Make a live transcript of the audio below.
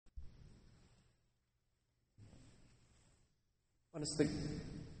Honestly,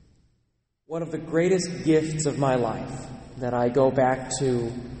 one of the greatest gifts of my life that I go back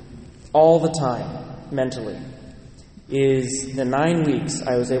to all the time mentally is the 9 weeks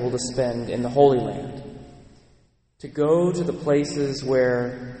I was able to spend in the Holy Land. To go to the places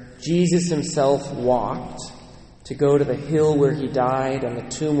where Jesus himself walked, to go to the hill where he died and the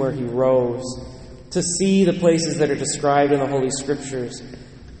tomb where he rose, to see the places that are described in the Holy Scriptures.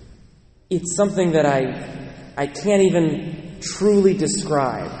 It's something that I can't even truly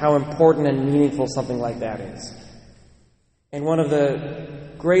describe how important and meaningful something like that is. And one of the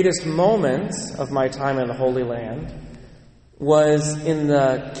greatest moments of my time in the Holy Land was in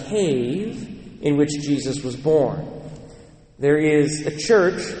the cave in which Jesus was born. There is a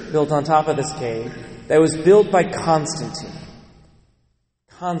church built on top of this cave that was built by Constantine.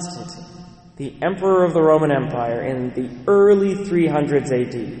 Constantine, the emperor of the Roman Empire in the early 300s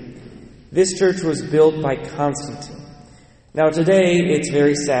AD. This church was built by Constantine. Now today, it's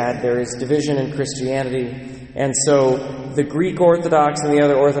very sad. There is division in Christianity, and so the Greek Orthodox and the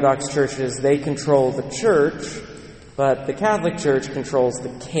other Orthodox churches, they control the church, but the Catholic Church controls the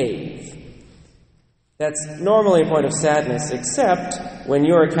cave. That's normally a point of sadness, except when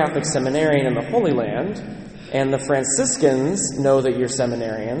you're a Catholic seminarian in the Holy Land, and the Franciscans know that you're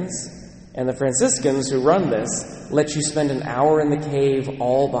seminarians, and the Franciscans who run this let you spend an hour in the cave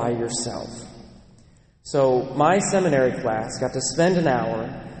all by yourself. So my seminary class got to spend an hour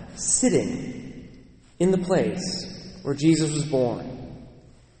sitting in the place where Jesus was born.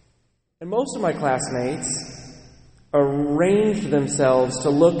 And most of my classmates arranged themselves to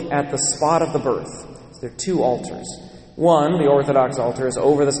look at the spot of the birth. So there are two altars. One, the Orthodox altar, is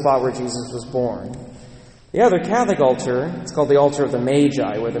over the spot where Jesus was born. The other, Catholic altar, it's called the altar of the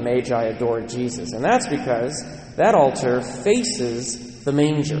Magi, where the Magi adored Jesus. And that's because that altar faces the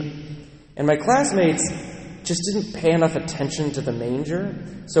manger. And my classmates just didn't pay enough attention to the manger.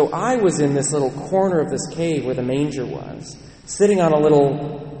 So I was in this little corner of this cave where the manger was, sitting on a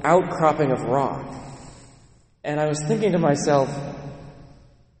little outcropping of rock. And I was thinking to myself,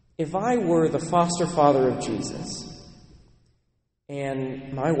 if I were the foster father of Jesus,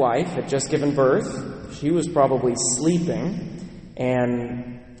 and my wife had just given birth, she was probably sleeping,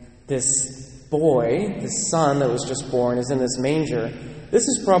 and this boy, this son that was just born, is in this manger, this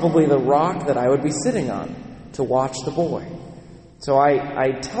is probably the rock that I would be sitting on to watch the boy. So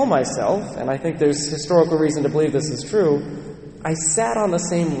I tell myself, and I think there's historical reason to believe this is true, I sat on the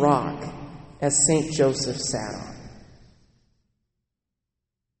same rock as St. Joseph sat on.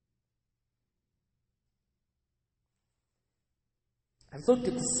 I looked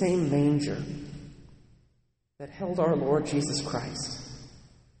at the same manger that held our Lord Jesus Christ.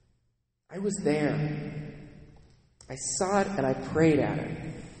 I was there. I saw it and I prayed at it.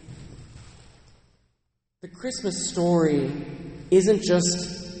 The Christmas story isn't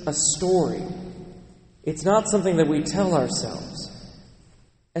just a story. It's not something that we tell ourselves.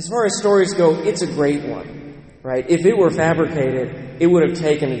 As far as stories go, it's a great one, right? If it were fabricated, it would have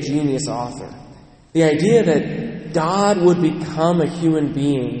taken a genius author. The idea that God would become a human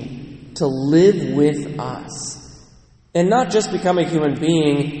being to live with us. And not just become a human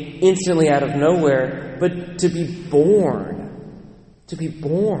being instantly out of nowhere, but to be born. To be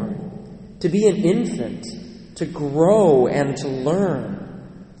born. To be an infant. To grow and to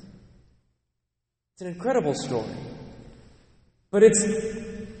learn. It's an incredible story. But it's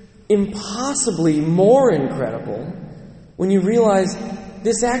impossibly more incredible when you realize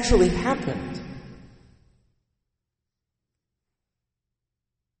this actually happened.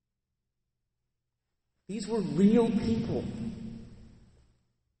 These were real people.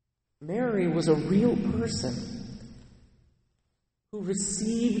 Mary was a real person who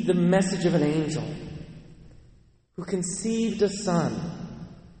received the message of an angel, who conceived a son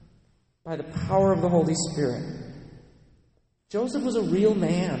by the power of the Holy Spirit. Joseph was a real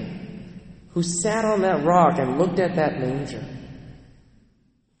man who sat on that rock and looked at that manger.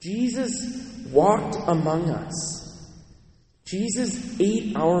 Jesus walked among us. Jesus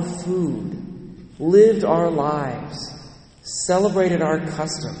ate our food, lived our lives, celebrated our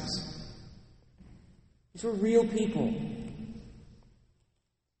customs. These were real people.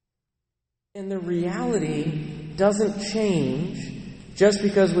 And the reality doesn't change just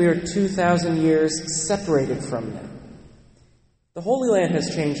because we are 2,000 years separated from them. The Holy Land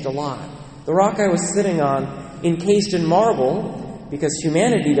has changed a lot. The rock I was sitting on, encased in marble, because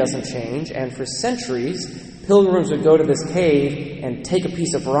humanity doesn't change, and for centuries, pilgrims would go to this cave and take a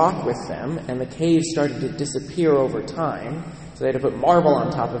piece of rock with them, and the cave started to disappear over time, so they had to put marble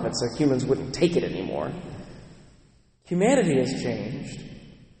on top of it so humans wouldn't take it anymore. Humanity has changed.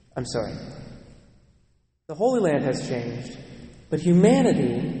 The Holy Land has changed, But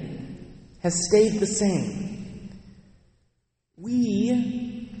humanity has stayed the same.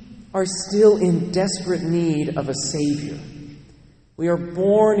 We are still in desperate need of a Savior. We are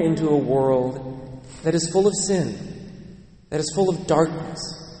born into a world that is full of sin, that is full of darkness.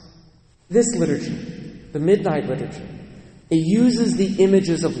 This liturgy, the Midnight Liturgy, it uses the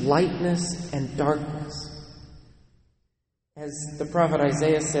images of lightness and darkness. As the prophet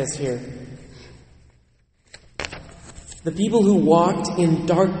Isaiah says here, the people who walked in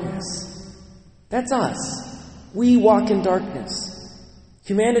darkness, that's us. We walk in darkness.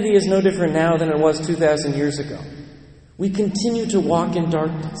 Humanity is no different now than it was 2,000 years ago. We continue to walk in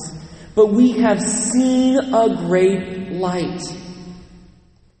darkness, but we have seen a great light.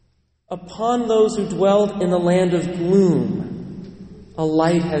 Upon those who dwelled in the land of gloom, a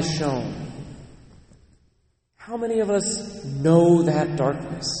light has shone. How many of us know that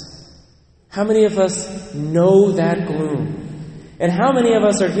darkness? How many of us know that gloom? And how many of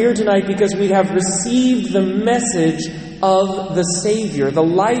us are here tonight because we have received the message of the Savior, the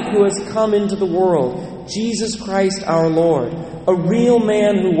light who has come into the world, Jesus Christ our Lord, a real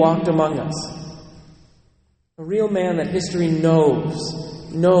man who walked among us, a real man that history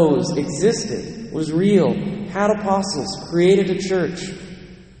knows existed, was real, had apostles, created a church.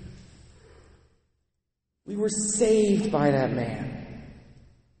 We were saved by that man.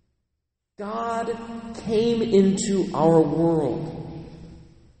 God came into our world.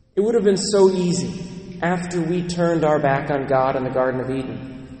 It would have been so easy after we turned our back on God in the Garden of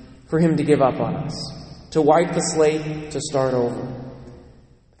Eden for Him to give up on us, to wipe the slate, to start over.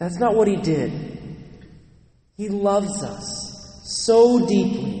 That's not what He did. He loves us so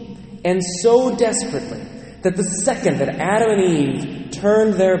deeply and so desperately that the second that Adam and Eve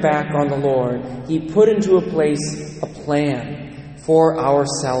turned their back on the Lord, He put into a place a plan for our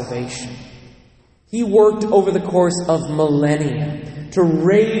salvation. He worked over the course of millennia to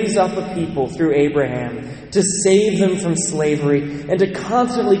raise up a people through Abraham, to save them from slavery, and to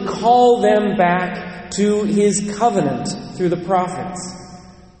constantly call them back to His covenant through the prophets.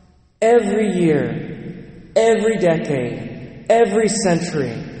 Every year, every decade, every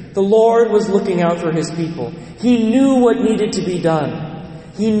century, the Lord was looking out for His people. He knew what needed to be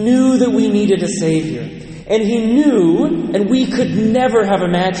done. He knew that we needed a Savior. And He knew, and we could never have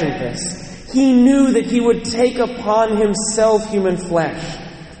imagined this, He knew that He would take upon Himself human flesh,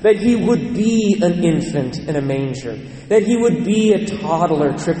 that He would be an infant in a manger, that He would be a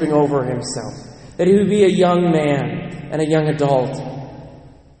toddler tripping over Himself, that He would be a young man and a young adult.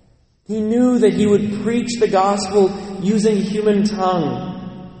 He knew that He would preach the gospel using human tongue,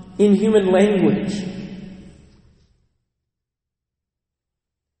 in human language.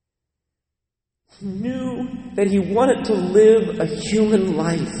 He knew that He wanted to live a human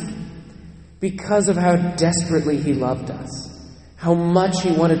life because of how desperately He loved us, how much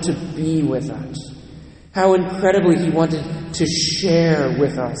He wanted to be with us, how incredibly He wanted to share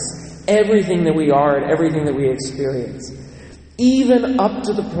with us everything that we are and everything that we experience, even up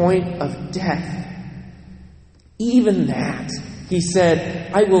to the point of death. Even that, He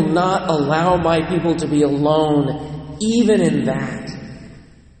said, I will not allow my people to be alone, even in that.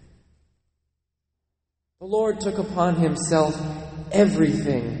 The Lord took upon Himself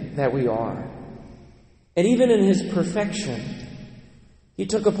everything that we are. And even in His perfection, He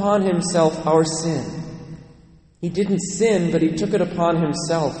took upon Himself our sin. He didn't sin, but He took it upon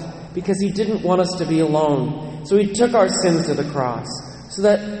Himself because He didn't want us to be alone. So He took our sins to the cross so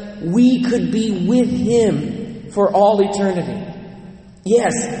that we could be with Him for all eternity.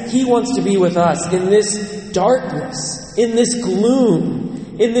 Yes, He wants to be with us in this darkness, in this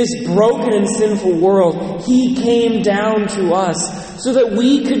gloom, in this broken and sinful world. He came down to us so that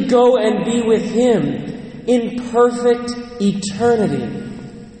we could go and be with Him in perfect eternity.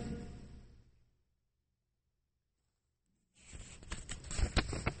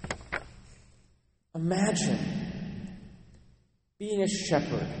 Imagine being a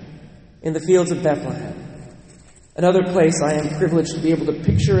shepherd in the fields of Bethlehem. Another place I am privileged to be able to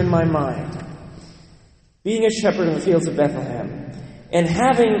picture in my mind. Being a shepherd in the fields of Bethlehem and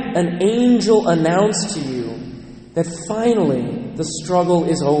having an angel announce to you that finally the struggle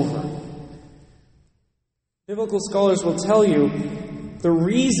is over. Biblical scholars will tell you the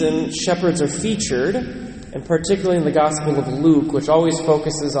reason shepherds are featured, and particularly in the Gospel of Luke, which always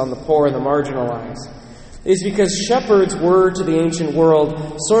focuses on the poor and the marginalized, is because shepherds were to the ancient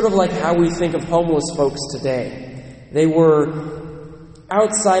world sort of like how we think of homeless folks today. They were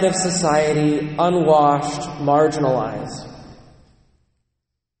outside of society, unwashed, marginalized.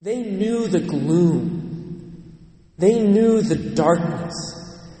 They knew the gloom. They knew the darkness.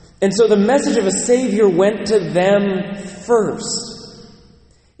 And so the message of a Savior went to them first.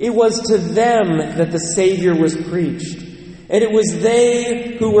 It was to them that the Savior was preached. And it was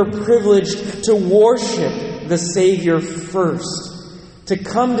they who were privileged to worship the Savior first, to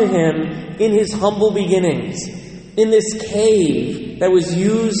come to Him in His humble beginnings, in this cave that was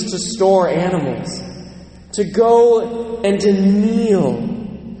used to store animals, to go and to kneel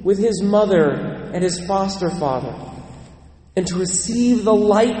with His mother and His foster father, and to receive the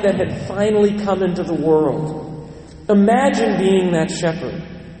light that had finally come into the world. Imagine being that shepherd.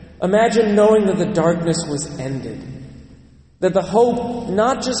 Imagine knowing that the darkness was ended. That the hope,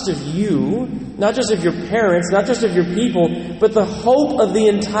 not just of you, not just of your parents, not just of your people, but the hope of the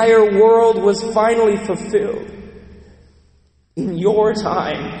entire world was finally fulfilled. In your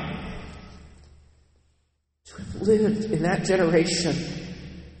time, to have lived in that generation,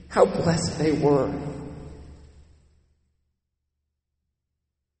 how blessed they were.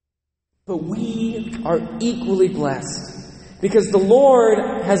 But we are equally blessed because the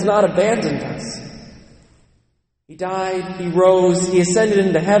Lord has not abandoned us. He died, He rose, He ascended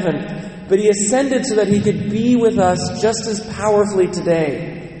into heaven, but He ascended so that He could be with us just as powerfully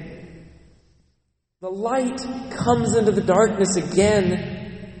today. The light comes into the darkness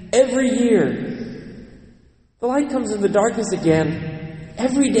again every year. The light comes into the darkness again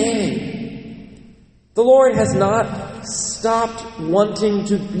every day. The Lord has not stopped wanting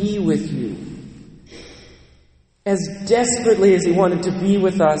to be with you. As desperately as He wanted to be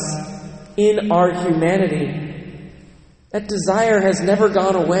with us in our humanity, that desire has never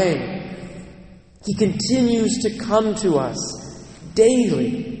gone away. He continues to come to us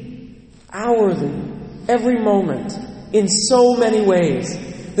daily, hourly, every moment, in so many ways.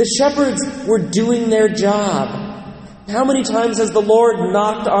 The shepherds were doing their job. How many times has the Lord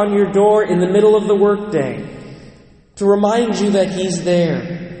knocked on your door in the middle of the workday to remind you that He's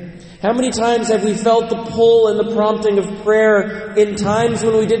there? How many times have we felt the pull and the prompting of prayer in times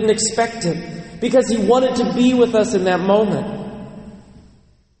when we didn't expect it? Because He wanted to be with us in that moment.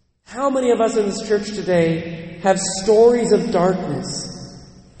 How many of us in this church today have stories of darkness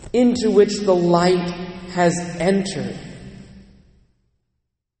into which the light has entered?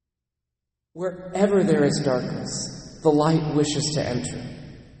 Wherever there is darkness, the light wishes to enter.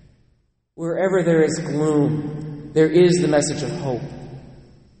 Wherever there is gloom, there is the message of hope.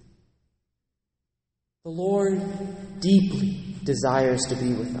 The Lord deeply desires to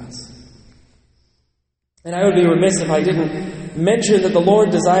be with us. And I would be remiss if I didn't mention that the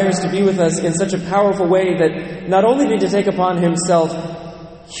Lord desires to be with us in such a powerful way that not only did He take upon Himself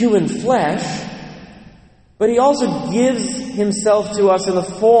human flesh, but He also gives Himself to us in the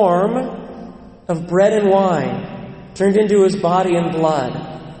form of bread and wine, turned into His body and blood,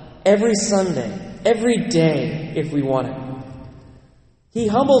 every Sunday, every day, if we want it. He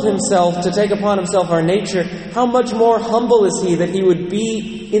humbled Himself to take upon Himself our nature. How much more humble is He that He would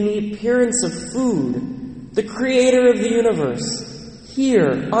be in the appearance of food, the Creator of the universe,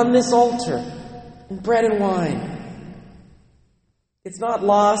 here on this altar, in bread and wine. It's not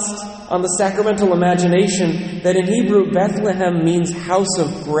lost on the sacramental imagination that in Hebrew, Bethlehem means house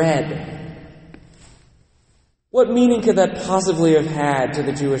of bread. What meaning could that possibly have had to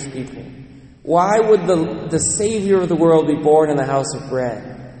the Jewish people? Why would the Savior of the world be born in the house of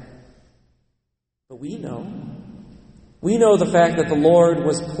bread? But we know. We know the fact that the Lord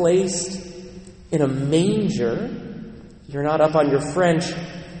was placed in a manger. You're not up on your French.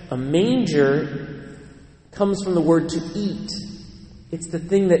 A manger comes from the word to eat. It's the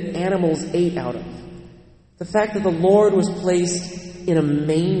thing that animals ate out of. The fact that the Lord was placed in a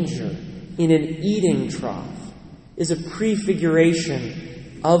manger, in an eating trough, is a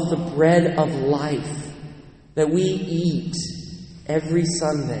prefiguration of the bread of life that we eat every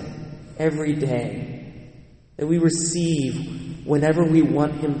Sunday, every day, that we receive whenever we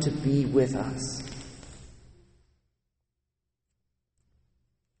want Him to be with us.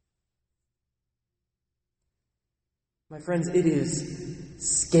 My friends, it is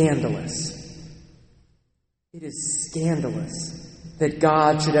scandalous. It is scandalous that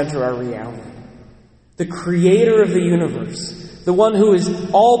God should enter our reality. The Creator of the universe, the one who is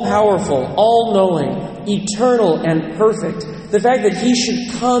all-powerful, all-knowing, eternal, and perfect, the fact that He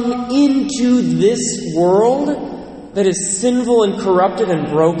should come into this world that is sinful and corrupted and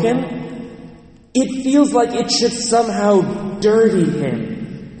broken, it feels like it should somehow dirty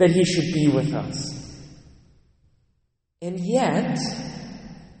Him that He should be with us. And yet,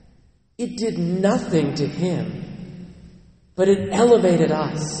 it did nothing to Him, but it elevated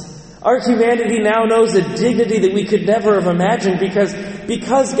us. Our humanity now knows a dignity that we could never have imagined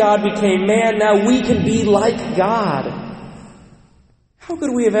because God became man, now we can be like God. How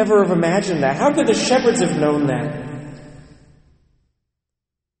could we have ever have imagined that? How could the shepherds have known that?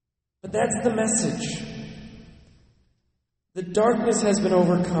 But that's the message. The darkness has been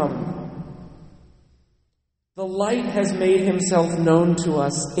overcome. The light has made himself known to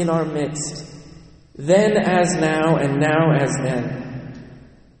us in our midst, then as now and now as then.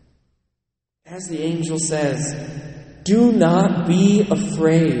 As the angel says, "Do not be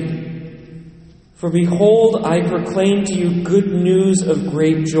afraid, for behold, I proclaim to you good news of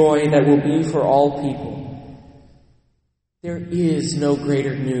great joy that will be for all people." There is no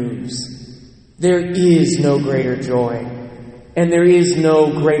greater news. There is no greater joy. And there is no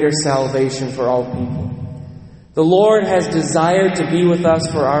greater salvation for all people. The Lord has desired to be with us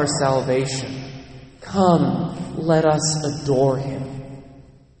for our salvation. Come, let us adore him.